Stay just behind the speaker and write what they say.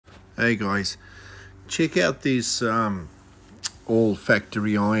Hey guys, check out this all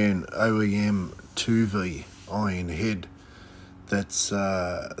factory iron OEM 2V iron head that's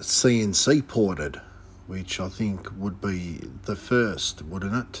CNC ported, which I think would be the first,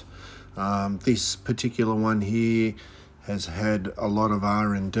 wouldn't it? This particular one here has had a lot of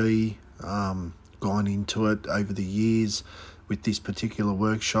R&D gone into it over the years with this particular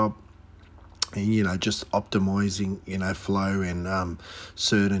workshop. And, just optimizing, flow and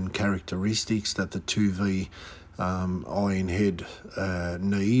certain characteristics that the 2V iron head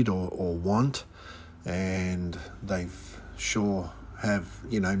need or want. And they've sure have,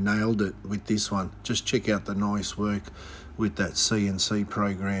 nailed it with this one. Just check out the nice work with that CNC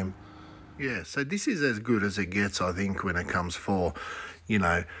program. Yeah, so this is as good as it gets, I think, when it comes for,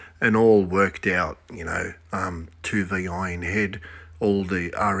 an all worked out, 2V iron head. All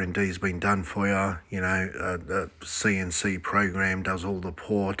the R&D's been done for you, the CNC program does all the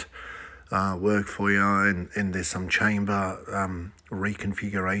port work for you, and there's some chamber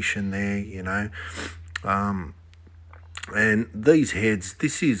reconfiguration there, and these heads,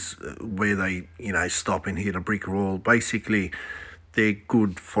 this is where they, stop and hit a brick wall. Basically, they're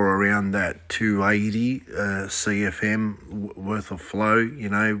good for around that 280 CFM worth of flow,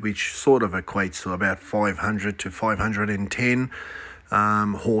 which sort of equates to about 500 to 510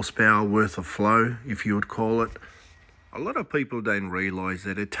 horsepower worth of flow, if you would call it. A lot of people don't realise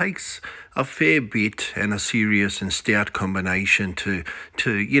that it takes a fair bit and a serious and stout combination to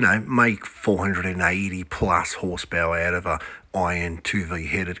make 480 plus horsepower out of a iron 2V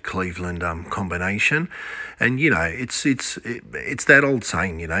headed Cleveland combination. And it's that old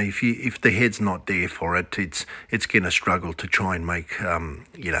saying, if the head's not there for it, it's going to struggle to try and make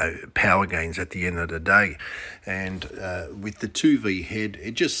power gains at the end of the day. And with the 2V head,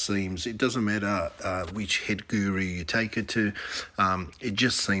 it just seems, it doesn't matter which head guru you take it to, it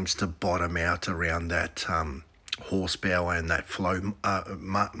just seems to bottom out around that horsepower and that flow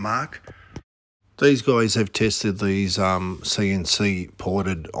mark. These guys have tested these CNC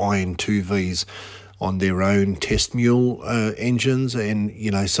ported iron 2Vs on their own test mule engines,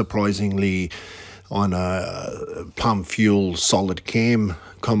 and surprisingly on a pump fuel solid cam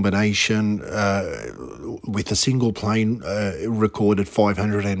combination with a single plane recorded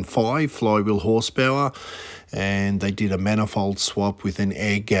 505 flywheel horsepower, and they did a manifold swap with an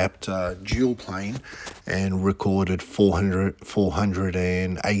air-gapped dual plane and recorded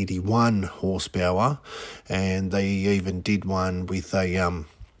 481 horsepower, and they even did one with a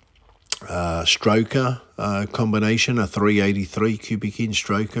stroker combination, a 383 cubic inch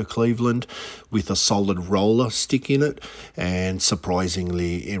stroker Cleveland with a solid roller stick in it, and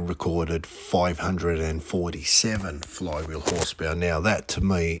surprisingly it recorded 547 flywheel horsepower. Now that to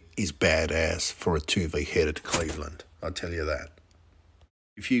me is badass for a 2V headed Cleveland, I'll tell you that.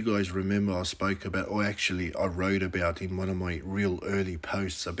 If you guys remember, I spoke about, or actually I wrote about in one of my real early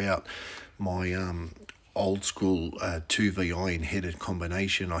posts about my old school 2V iron headed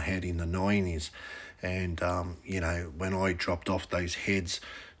combination I had in the 90s, and when I dropped off those heads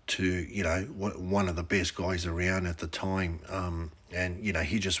to one of the best guys around at the time, and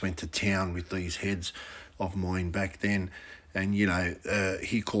he just went to town with these heads of mine back then, and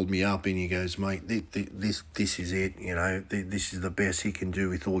he called me up and he goes, mate, this is it, this is the best he can do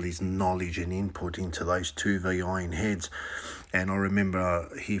with all his knowledge and input into those 2V iron heads. And I remember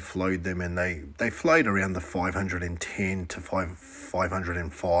he flowed them, and they flowed around the 510 to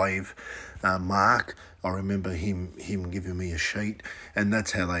 505 mark. I remember him giving me a sheet, and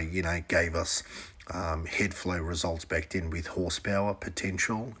that's how they gave us head flow results back then with horsepower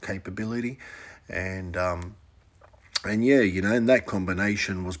potential capability, and yeah, and that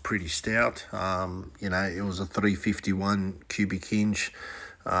combination was pretty stout. It was a 351 cubic inch.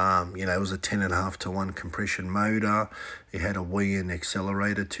 It was a 10.5 to 1 compression motor. It had a Wien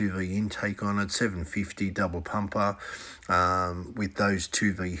accelerator 2V intake on it, 750 double pumper with those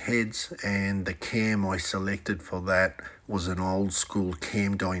 2V heads, and the cam I selected for that was an old school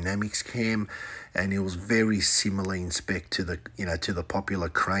Cam Dynamics cam, and it was very similar in spec to the to the popular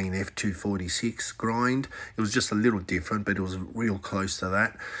Crane F246 grind. It was just a little different, but it was real close to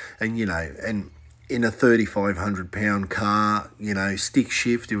that. And and in a 3,500 pound car, stick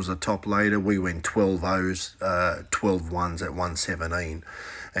shift, it was a top loader. We went 12 O's, 12 ones at 117.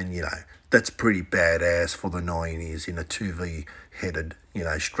 And, that's pretty badass for the 90s in a 2V headed,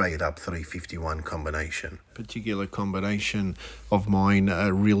 straight up 351 combination. Particular combination of mine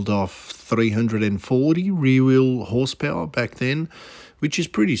reeled off 340 rear wheel horsepower back then, which is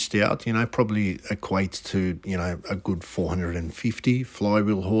pretty stout, probably equates to, a good 450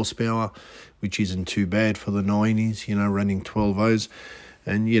 flywheel horsepower, which isn't too bad for the 90s, running 12 O's.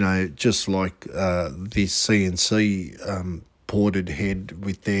 And, you know, just like this CNC ported head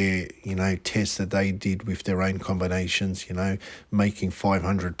with their, you know, tests that they did with their own combinations, you know, making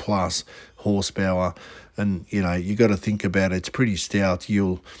 500 plus horsepower. And, you know, you got to think about it, it's pretty stout.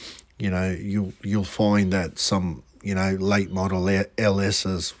 You'll find that some, you know, late model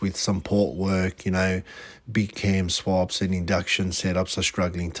LSs with some port work, you know, big cam swaps and induction setups are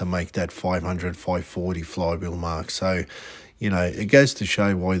struggling to make that 500, 540 flywheel mark. So, you know, it goes to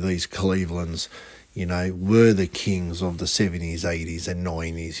show why these Clevelands, you know, were the kings of the 70s, 80s and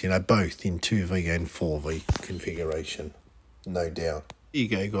 90s, you know, both in 2V and 4V configuration, no doubt. Here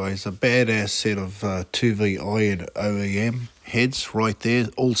you go, guys, a badass set of 2V iron OEM heads right there,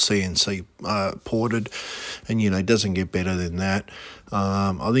 all CNC ported, and, you know, it doesn't get better than that.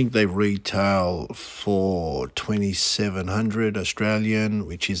 I think they retail for 2,700 Australian,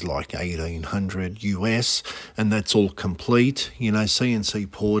 which is like 1,800 US, and that's all complete, you know, CNC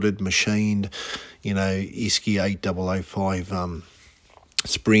ported, machined, you know, ISKI 8005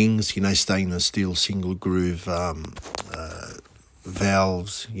 springs, you know, stainless steel single groove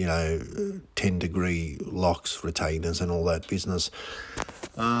valves, you know, 10-degree locks, retainers and all that business.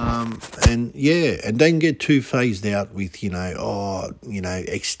 And yeah, and don't get too phased out with, you know,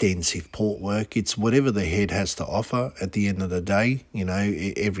 extensive port work. It's whatever the head has to offer at the end of the day. You know,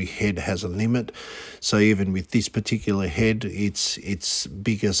 every head has a limit. So even with this particular head, it's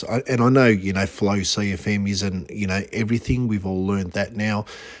biggest, and I know, you know, flow CFM isn't, you know, everything. We've all learned that now.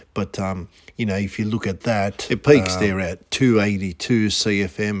 But, you know, if you look at that, it peaks there at 282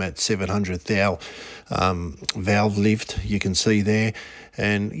 CFM at 700 thou valve lift, you can see there.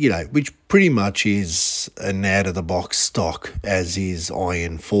 And, you know, which pretty much is an out-of-the-box stock, as is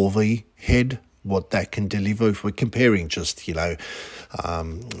Iron 4V head, what that can deliver if we're comparing just, you know,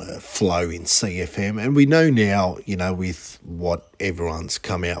 flow in CFM. And we know now, you know, with what everyone's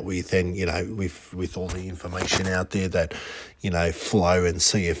come out with, and, you know, with all the information out there, that, you know, flow and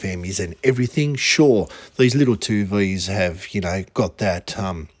CFM isn't everything. Sure, these little 2Vs have, you know, got that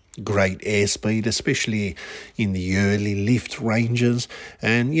great airspeed, especially in the early lift ranges,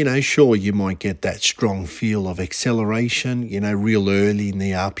 and, you know, sure, you might get that strong feel of acceleration, you know, real early in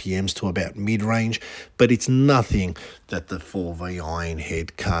the RPMs to about mid-range, but it's nothing that the 4V iron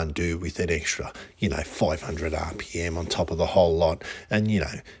head can't do with an extra, you know, 500 RPM on top of the whole lot. And, you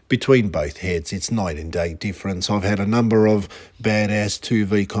know, between both heads, it's night and day difference. I've had a number of badass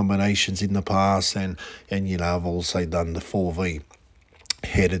 2V combinations in the past, and you know, I've also done the 4V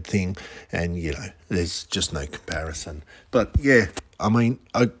headed thing, and, you know, there's just no comparison. But yeah, I mean,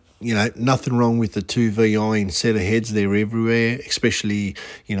 you know, nothing wrong with the 2V iron set of heads. They're everywhere, especially,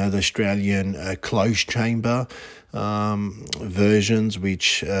 you know, the Australian closed chamber versions,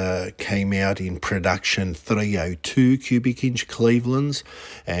 which came out in production 302 cubic inch Clevelands,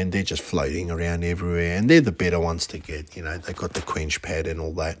 and they're just floating around everywhere, and they're the better ones to get. You know, they've got the quench pad and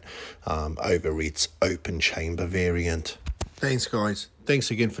all that over its open chamber variant. Thanks, guys.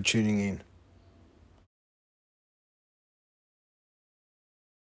 Thanks again for tuning in.